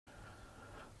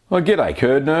Well, g'day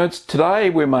curd nerds. Today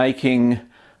we're making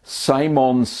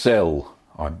Septmoncel.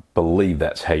 I believe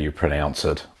that's how you pronounce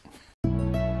it.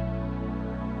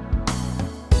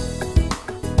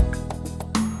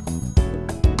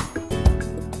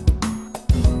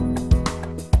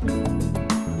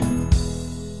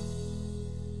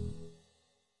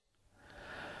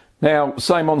 Now,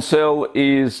 Septmoncel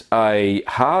is a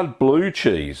hard blue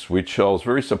cheese, which I was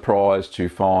very surprised to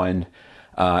find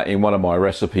in one of my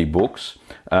recipe books.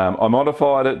 I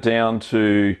modified it down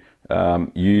to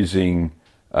using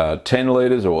 10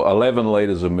 litres or 11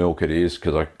 litres of milk it is,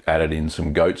 because I added in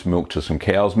some goat's milk to some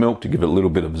cow's milk to give it a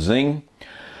little bit of zing.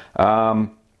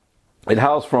 It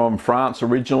hails from France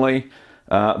originally.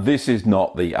 This is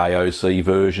not the AOC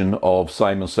version of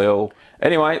Septmoncel.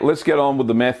 Anyway, let's get on with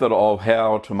the method of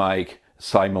how to make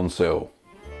Septmoncel.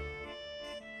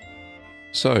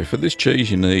 So for this cheese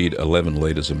you need 11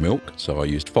 litres of milk. So I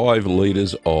used 5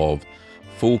 litres of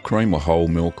full cream or whole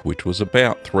milk, which was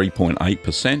about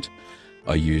 3.8%.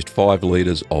 I used 5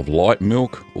 litres of light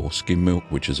milk or skim milk,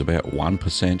 which is about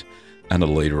 1%, and a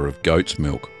litre of goat's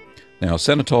milk. Now I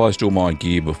sanitised all my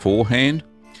gear beforehand,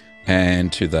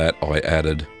 and to that I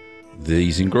added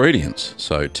these ingredients.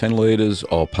 So 10 litres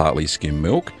of partly skim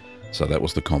milk, so that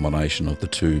was the combination of the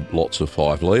two lots of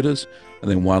 5 litres, and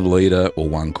then 1 litre or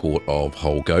 1 quart of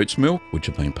whole goat's milk, which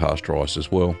have been pasteurised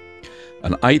as well.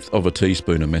 1/8 of a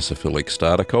teaspoon of Mesophilic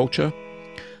starter culture,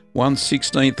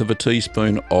 1/16 of a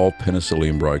teaspoon of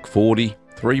Penicillium Roqueforti,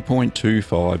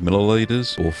 3.25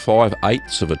 millilitres or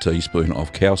 5/8 of a teaspoon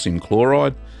of calcium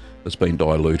chloride that's been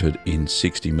diluted in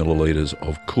 60 millilitres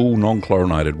of cool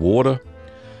non-chlorinated water,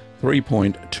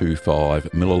 3.25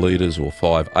 millilitres or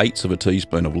 5/8 of a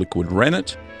teaspoon of liquid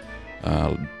rennet,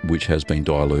 which has been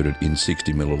diluted in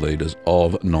 60 millilitres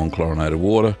of non-chlorinated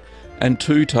water, and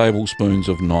 2 tablespoons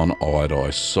of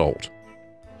non-iodised salt.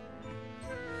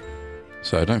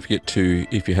 So don't forget to,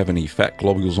 if you have any fat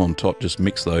globules on top, just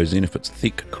mix those in if it's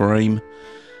thick cream,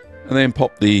 and then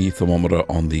pop the thermometer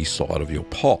on the side of your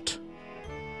pot.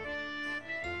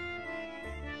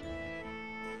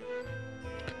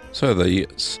 So the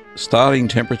starting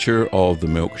temperature of the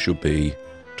milk should be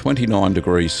 29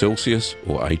 degrees Celsius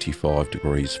or 85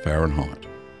 degrees Fahrenheit.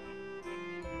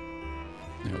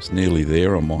 Now it's nearly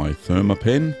there on my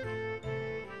thermopen.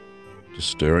 Just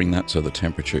stirring that so the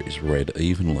temperature is read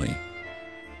evenly.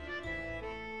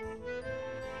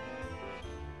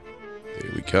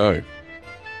 There we go.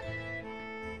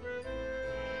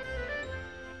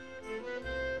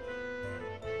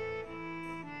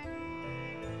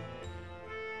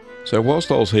 So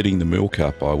whilst I was heating the milk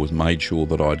up, I was made sure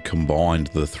that I'd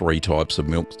combined the 3 types of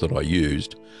milks that I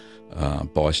used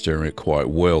by stirring it quite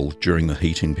well during the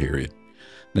heating period.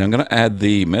 Now I'm going to add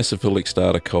the Mesophilic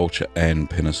starter culture and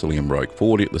Penicillium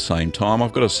Roqueforti at the same time.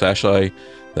 I've got a sachet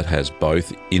that has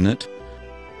both in it.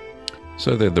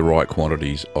 So they're the right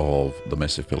quantities of the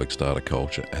Mesophilic starter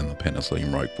culture and the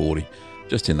Penicillium Roqueforti,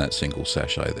 just in that single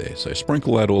sachet there. So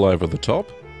sprinkle that all over the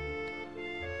top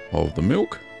of the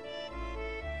milk.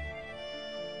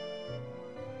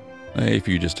 Now, if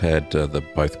you just had the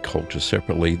both cultures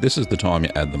separately, this is the time you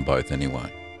add them both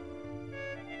anyway.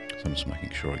 So I'm just making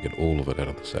sure I get all of it out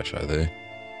of the sachet there.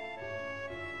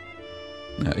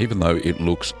 Now, even though it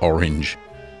looks orange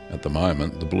at the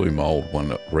moment, the blue mould,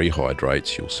 when it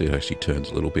rehydrates, you'll see it actually turns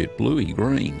a little bit bluey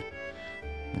green.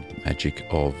 The magic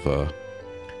of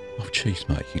cheese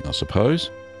making, I suppose.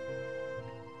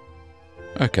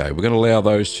 Okay, we're going to allow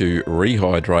those to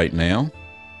rehydrate now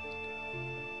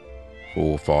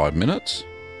for 5 minutes.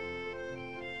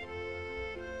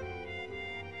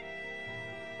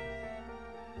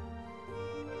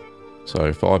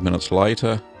 So 5 minutes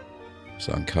later, just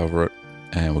uncover it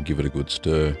and we'll give it a good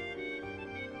stir.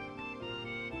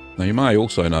 Now you may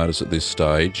also notice at this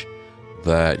stage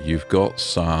that you've got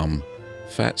some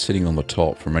fat sitting on the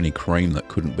top from any cream that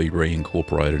couldn't be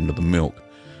reincorporated into the milk.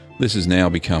 This has now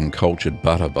become cultured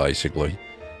butter basically,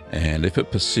 and if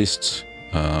it persists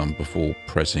before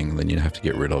pressing, then you have to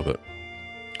get rid of it.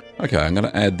 Okay, I'm going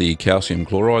to add the calcium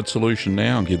chloride solution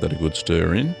now and give that a good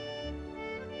stir in.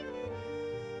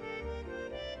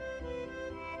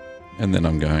 And then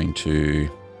I'm going to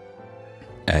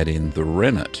add in the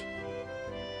rennet.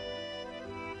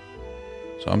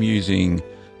 So I'm using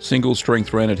single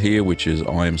strength rennet here, which is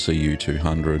IMCU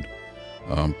 200,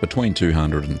 between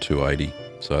 200 and 280.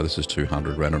 So this is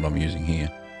 200 rennet I'm using here.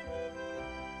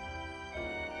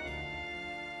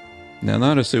 Now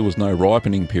notice there was no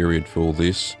ripening period for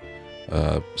this,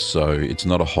 so it's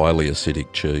not a highly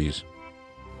acidic cheese.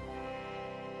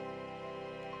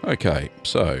 Okay,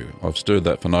 so I've stirred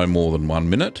that for no more than 1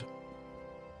 minute.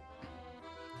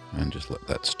 And just let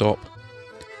that stop.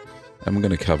 And we're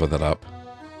going to cover that up.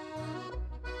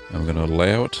 And we're going to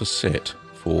allow it to set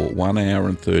for 1 hour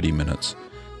and 30 minutes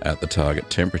at the target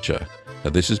temperature. Now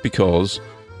this is because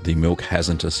the milk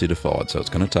hasn't acidified, so it's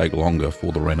going to take longer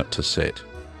for the rennet to set.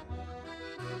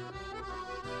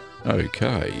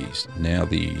 Okay, now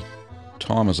the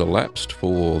time has elapsed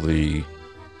for the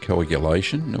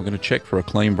coagulation. Now we're going to check for a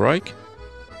clean break.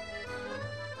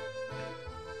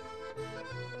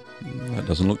 That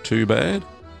doesn't look too bad.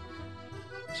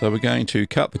 So we're going to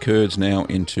cut the curds now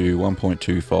into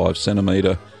 1.25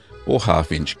 centimetre or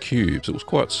half-inch cubes. It was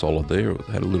quite solid there.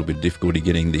 I had a little bit of difficulty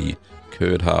getting the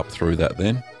curd harp through that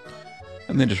then.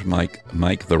 And then just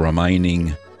make the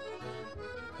remaining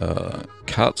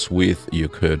cuts with your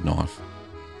curd knife.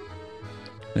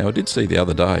 Now I did see the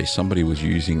other day somebody was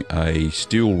using a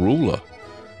steel ruler,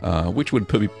 which would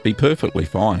be perfectly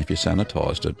fine if you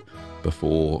sanitised it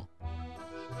before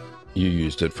you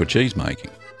used it for cheese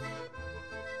making.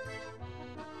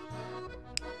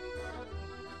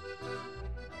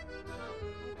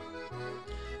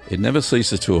 It never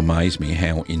ceases to amaze me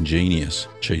how ingenious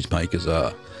cheesemakers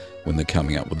are when they're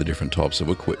coming up with the different types of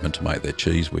equipment to make their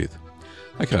cheese with.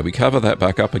 Okay, we cover that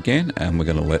back up again and we're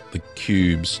going to let the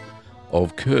cubes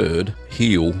of curd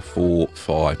heal for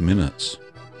 5 minutes.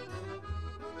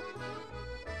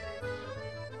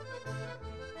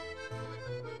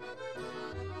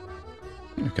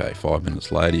 Okay, 5 minutes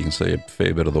later you can see a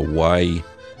fair bit of the whey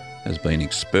has been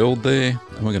expelled there,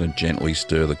 and we're going to gently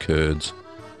stir the curds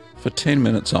for 10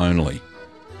 minutes only.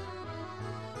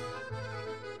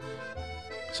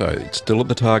 So it's still at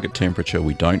the target temperature.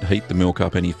 We don't heat the milk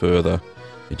up any further.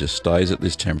 It just stays at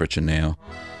this temperature now.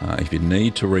 If you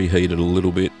need to reheat it a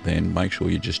little bit, then make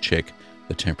sure you just check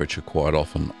the temperature quite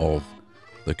often of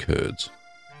the curds.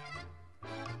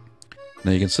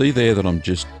 Now you can see there that I'm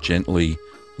just gently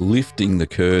lifting the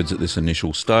curds at this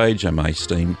initial stage. They may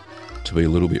seem to be a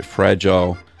little bit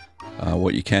fragile.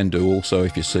 What you can do also,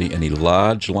 if you see any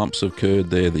large lumps of curd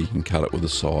there, that you can cut it with the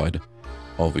side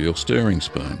of your stirring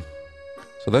spoon.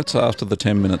 So that's after the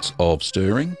 10 minutes of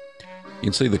stirring. You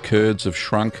can see the curds have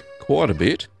shrunk quite a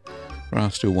bit. There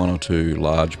are still 1 or 2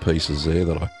 large pieces there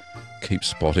that I keep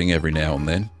spotting every now and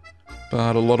then.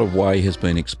 But a lot of whey has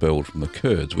been expelled from the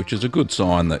curds, which is a good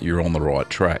sign that you're on the right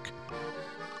track.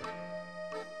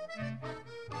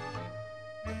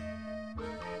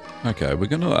 Okay, we're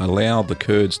going to allow the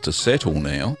curds to settle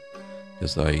now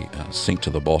as they sink to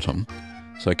the bottom.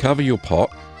 So cover your pot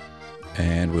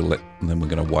and then we're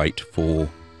going to wait for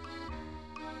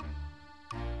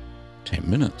 10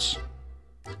 minutes.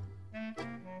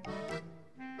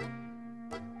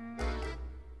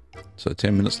 So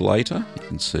 10 minutes later, you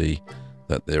can see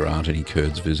that there aren't any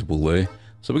curds visible there.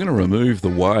 So we're going to remove the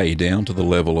whey down to the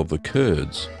level of the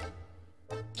curds.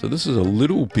 So this is a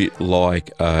little bit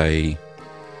like a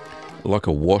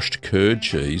washed curd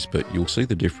cheese, but you'll see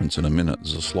the difference in a minute.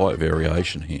 There's a slight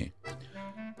variation here.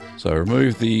 So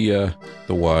remove the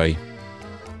whey.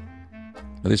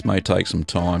 Now this may take some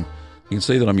time. You can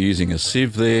see that I'm using a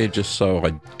sieve there just so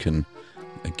I can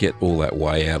get all that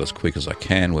whey out as quick as I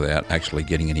can without actually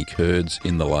getting any curds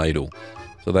in the ladle.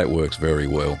 So that works very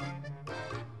well.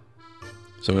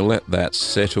 So we'll let that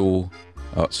settle.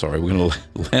 Oh, sorry, we're going to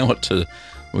allow it to,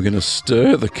 we're going to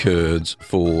stir the curds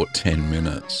for 10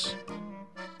 minutes.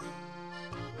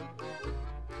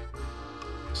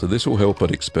 So this will help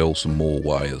it expel some more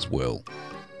whey as well.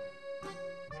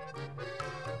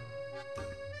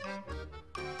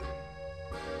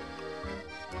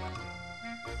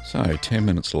 So 10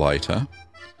 minutes later,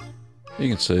 you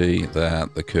can see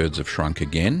that the curds have shrunk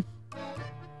again.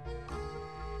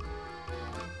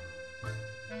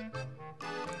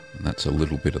 And that's a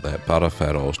little bit of that butter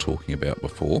fat I was talking about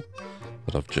before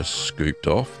that I've just scooped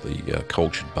off, the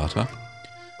cultured butter.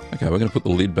 Okay, we're going to put the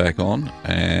lid back on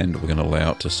and we're going to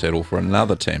allow it to settle for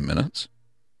another 10 minutes.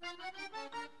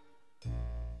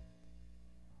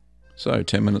 So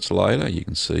 10 minutes later, you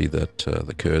can see that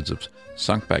the curds have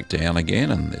sunk back down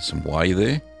again and there's some whey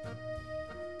there.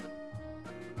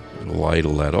 I'm going to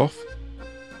ladle that off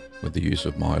with the use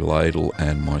of my ladle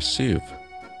and my sieve.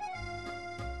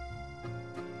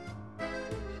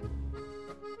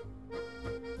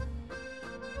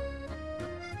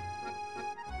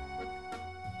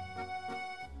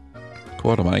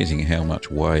 Quite amazing how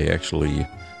much whey actually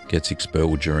gets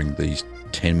expelled during these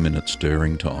 10-minute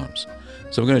stirring times.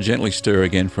 So we're going to gently stir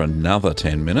again for another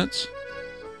 10 minutes.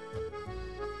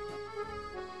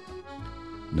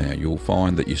 Now you'll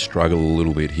find that you struggle a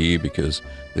little bit here because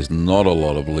there's not a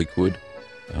lot of liquid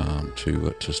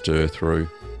to stir through.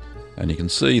 And you can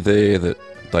see there that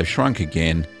they've shrunk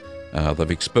again.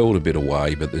 They've expelled a bit of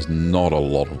whey, but there's not a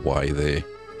lot of whey there.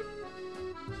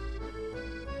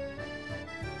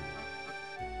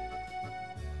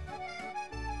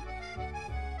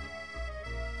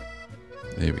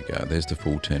 There we go. There's the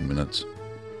full 10 minutes.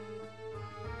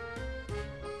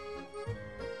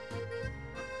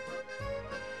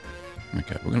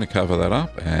 Okay, we're going to cover that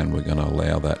up and we're going to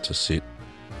allow that to sit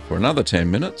for another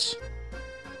 10 minutes,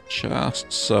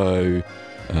 just so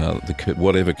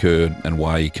whatever curd and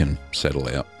whey can settle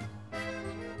out.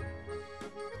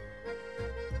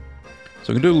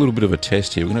 So we're going to do a little bit of a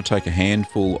test here. We're going to take a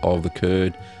handful of the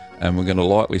curd and we're going to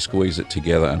lightly squeeze it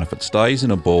together, and if it stays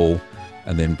in a ball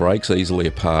and then breaks easily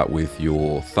apart with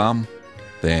your thumb,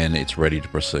 then it's ready to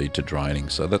proceed to draining.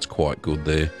 So that's quite good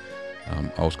there.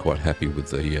 I was quite happy with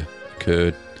the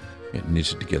curd. It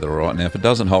knitted together all right. Now if it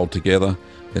doesn't hold together,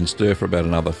 then stir for about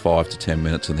another 5 to 10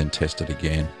 minutes and then test it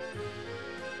again.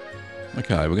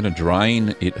 Okay, we're going to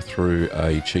drain it through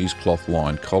a cheesecloth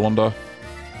lined colander.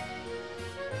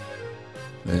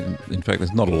 In fact,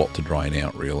 there's not a lot to drain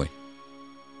out really,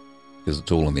 because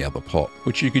it's all in the other pot,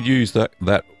 which you could use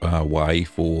that way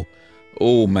for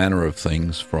all manner of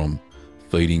things, from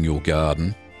feeding your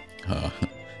garden,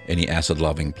 any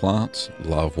acid-loving plants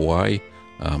love whey,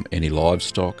 any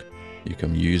livestock. You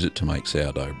can use it to make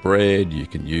sourdough bread, you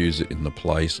can use it in the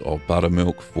place of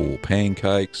buttermilk for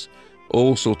pancakes,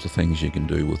 all sorts of things you can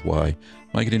do with whey.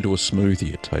 Make it into a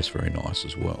smoothie, it tastes very nice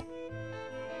as well.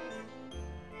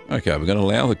 Okay, we're going to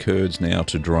allow the curds now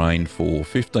to drain for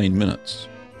 15 minutes.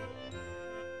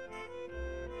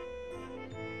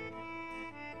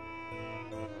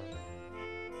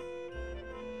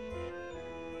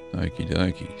 Okie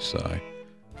dokie, so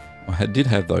I did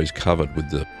have those covered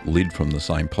with the lid from the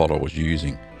same pot I was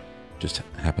using. Just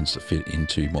happens to fit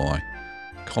into my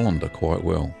colander quite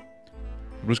well.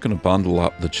 I'm just going to bundle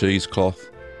up the cheesecloth,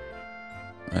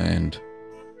 and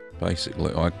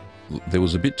basically there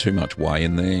was a bit too much whey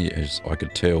in there, as I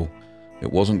could tell.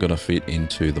 It wasn't going to fit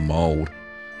into the mould,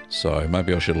 so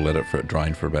maybe I should have let it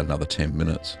drain for about another 10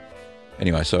 minutes.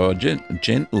 Anyway, so I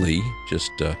gently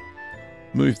just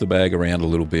moved the bag around a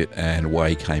little bit, and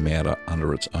whey came out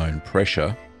under its own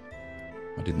pressure.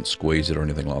 I didn't squeeze it or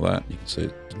anything like that. You can see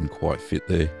it didn't quite fit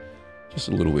there. Just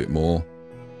a little bit more.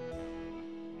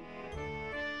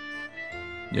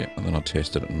 Yeah, and then I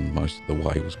tested it and most of the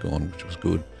whey was gone, which was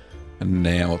good. And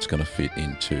now it's going to fit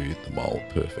into the mould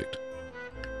perfect.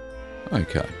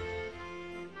 Okay.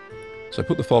 So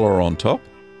put the follower on top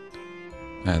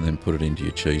and then put it into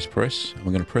your cheese press. And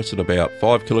we're going to press it about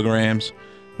 5 kilograms,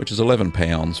 which is 11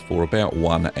 pounds, for about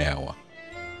 1 hour.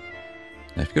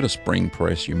 Now if you've got a spring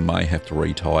press, you may have to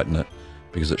retighten it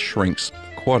because it shrinks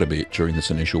quite a bit during this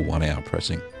initial 1 hour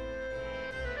pressing.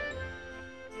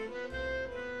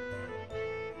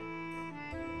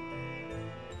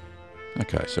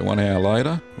 Okay, so 1 hour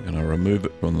later, we're going to remove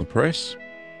it from the press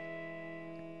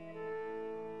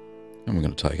and we're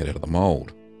going to take it out of the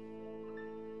mould.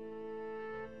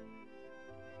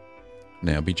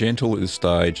 Now be gentle at this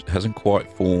stage, it hasn't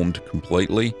quite formed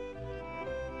completely.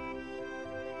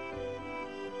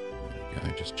 There we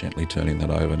go, just gently turning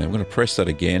that over. Now we're going to press that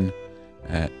again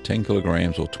at 10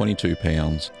 kilograms or 22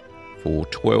 pounds for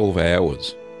 12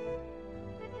 hours.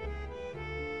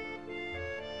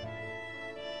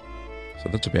 So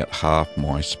that's about half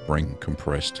my spring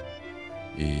compressed,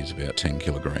 is about 10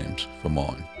 kilograms for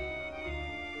mine.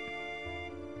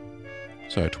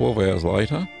 So 12 hours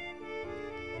later,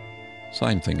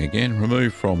 same thing again,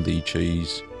 remove from the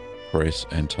cheese press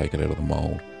and take it out of the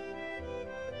mould.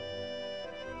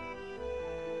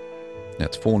 Now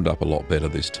it's formed up a lot better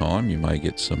this time. You may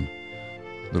get some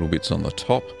little bits on the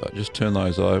top, but just turn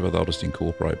those over, they'll just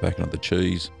incorporate back into the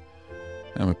cheese.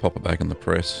 And we pop it back in the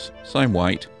press, same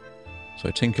weight. So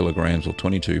 10 kilograms or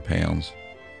 22 pounds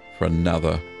for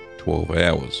another 12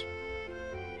 hours.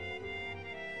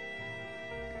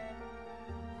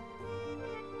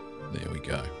 There we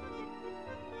go.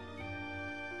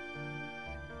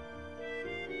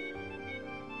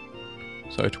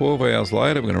 So 12 hours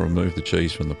later, we're going to remove the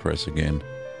cheese from the press again,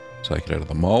 take it out of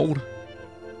the mould.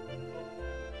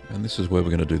 And this is where we're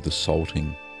going to do the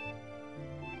salting.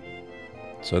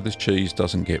 So this cheese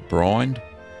doesn't get brined.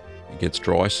 It gets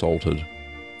dry salted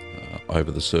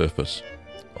over the surface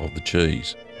of the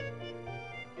cheese.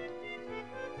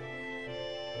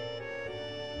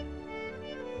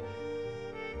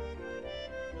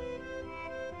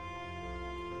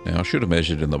 Now I should have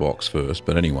measured in the box first,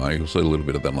 but anyway, you'll see a little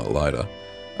bit of that later.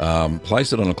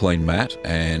 Place it on a clean mat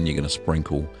and you're going to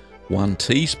sprinkle 1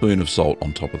 teaspoon of salt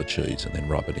on top of the cheese and then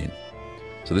rub it in.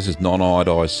 So this is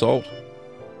non-iodised salt.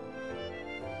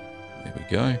 There we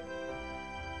go.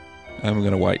 And we're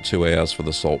going to wait 2 hours for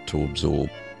the salt to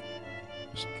absorb.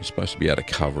 You're supposed to be able to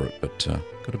cover it, but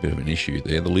got a bit of an issue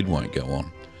there. The lid won't go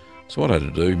on. So what I had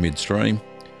to do midstream,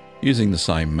 using the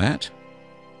same mat,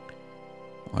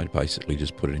 I basically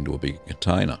just put it into a bigger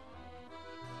container.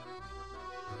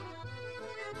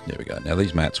 There we go. Now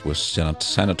these mats were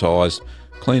sanitised,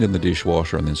 cleaned in the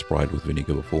dishwasher and then sprayed with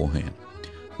vinegar beforehand.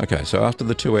 Okay, so after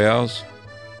the 2 hours,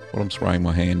 what I'm spraying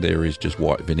my hand there is just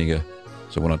white vinegar.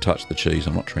 So when I touch the cheese,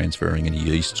 I'm not transferring any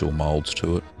yeasts or moulds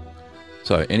to it.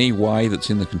 So any whey that's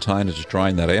in the container, just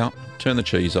drain that out, turn the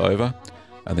cheese over,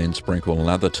 and then sprinkle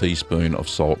another teaspoon of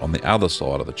salt on the other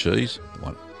side of the cheese, the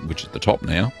one which is the top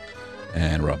now,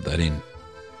 and rub that in.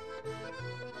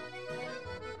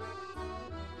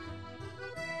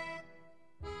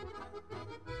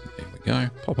 There we go.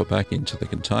 Pop it back into the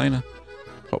container,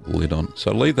 pop the lid on.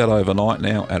 So leave that overnight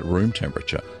now at room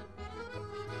temperature.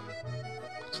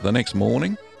 So the next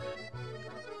morning,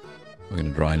 we're going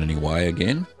to drain any whey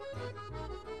again.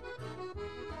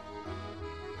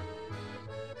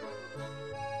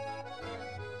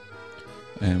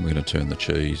 And we're going to turn the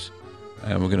cheese,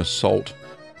 and we're going to salt,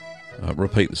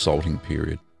 repeat the salting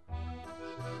period.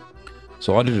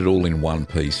 So I did it all in one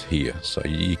piece here. So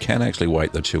you can actually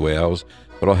wait the 2 hours,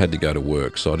 but I had to go to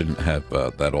work, so I didn't have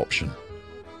that option.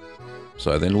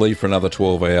 So then leave for another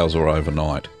 12 hours or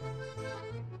overnight.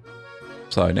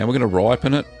 So now we're going to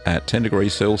ripen it at 10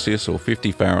 degrees Celsius or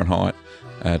 50 Fahrenheit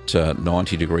at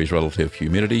 90 degrees relative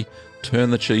humidity.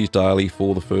 Turn the cheese daily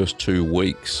for the first 2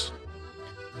 weeks.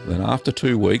 Then after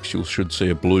 2 weeks, you should see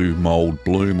a blue mould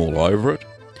bloom all over it.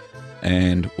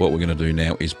 And what we're going to do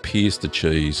now is pierce the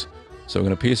cheese. So we're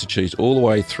going to pierce the cheese all the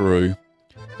way through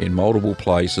in multiple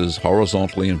places,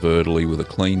 horizontally and vertically with a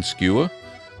clean skewer,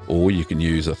 or you can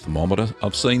use a thermometer.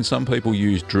 I've seen some people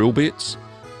use drill bits,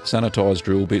 sanitized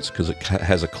drill bits, because it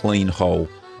has a clean hole.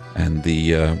 And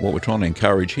the what we're trying to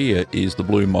encourage here is the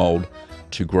blue mould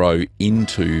to grow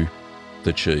into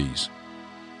the cheese.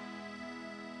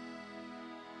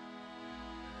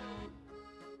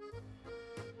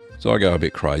 So I go a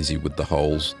bit crazy with the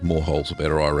holes. More holes the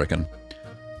better, I reckon.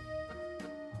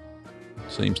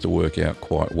 Seems to work out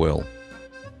quite well.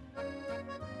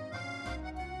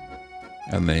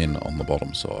 And then on the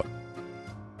bottom side.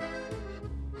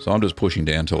 So I'm just pushing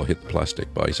down till I hit the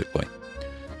plastic, basically.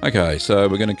 Okay, so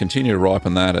we're going to continue to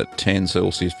ripen that at 10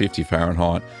 Celsius, 50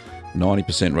 Fahrenheit,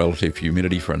 90% relative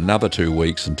humidity for another 2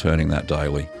 weeks, and turning that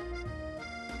daily.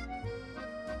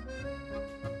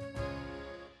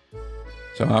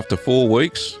 So after 4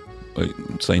 weeks, we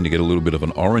seem to get a little bit of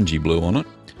an orangey blue on it.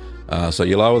 So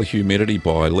you lower the humidity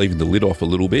by leaving the lid off a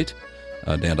little bit,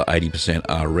 down to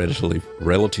 80%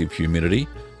 relative humidity.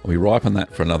 And we ripen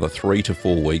that for another 3 to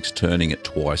 4 weeks, turning it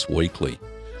twice weekly.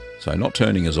 So not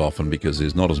turning as often because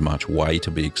there's not as much whey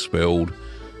to be expelled.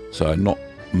 So not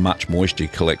much moisture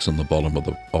collects on the bottom of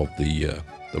the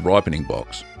ripening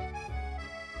box.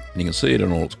 And you can see it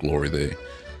in all its glory there.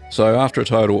 So after a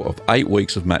total of 8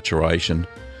 weeks of maturation,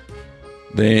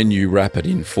 then you wrap it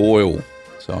in foil.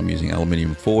 So I'm using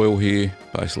aluminium foil here,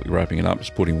 basically wrapping it up,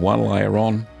 just putting one layer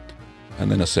on and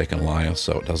then a second layer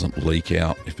so it doesn't leak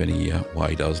out if any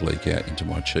whey does leak out into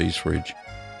my cheese fridge.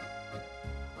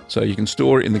 So you can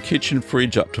store it in the kitchen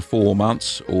fridge up to 4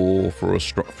 months, or for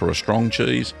a strong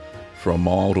cheese. For a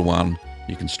milder one,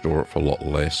 you can store it for a lot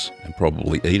less and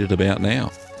probably eat it about now.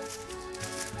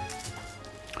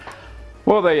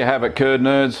 Well, there you have it, curd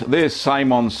nerds. There's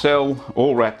Septmoncel,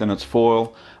 all wrapped in its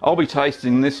foil. I'll be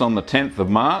tasting this on the 10th of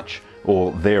March,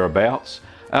 or thereabouts.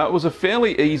 It was a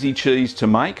fairly easy cheese to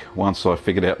make once I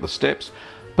figured out the steps,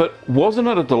 but wasn't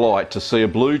it a delight to see a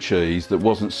blue cheese that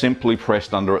wasn't simply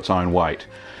pressed under its own weight?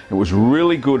 It was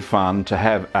really good fun to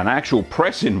have an actual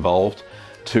press involved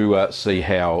to see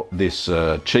how this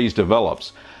cheese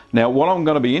develops. Now, what I'm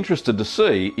going to be interested to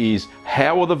see is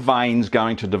how are the veins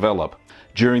going to develop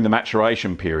during the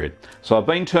maturation period. So I've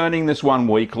been turning this one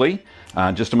weekly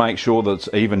just to make sure that it's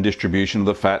even distribution of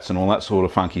the fats and all that sort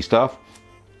of funky stuff.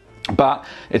 But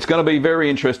it's going to be very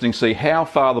interesting to see how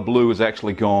far the blue has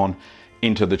actually gone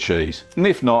into the cheese. And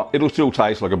if not, it'll still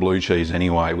taste like a blue cheese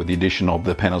anyway with the addition of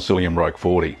the Penicillium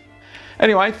Roqueforti.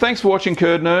 Anyway, thanks for watching,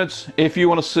 curd nerds. If you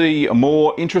want to see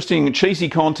more interesting cheesy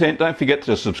content, don't forget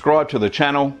to subscribe to the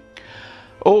channel.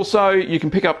 Also, you can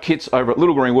pick up kits over at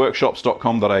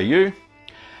littlegreenworkshops.com.au.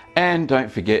 And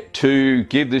don't forget to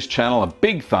give this channel a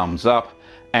big thumbs up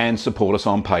and support us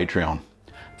on Patreon.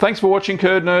 Thanks for watching,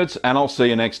 curd nerds, and I'll see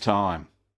you next time.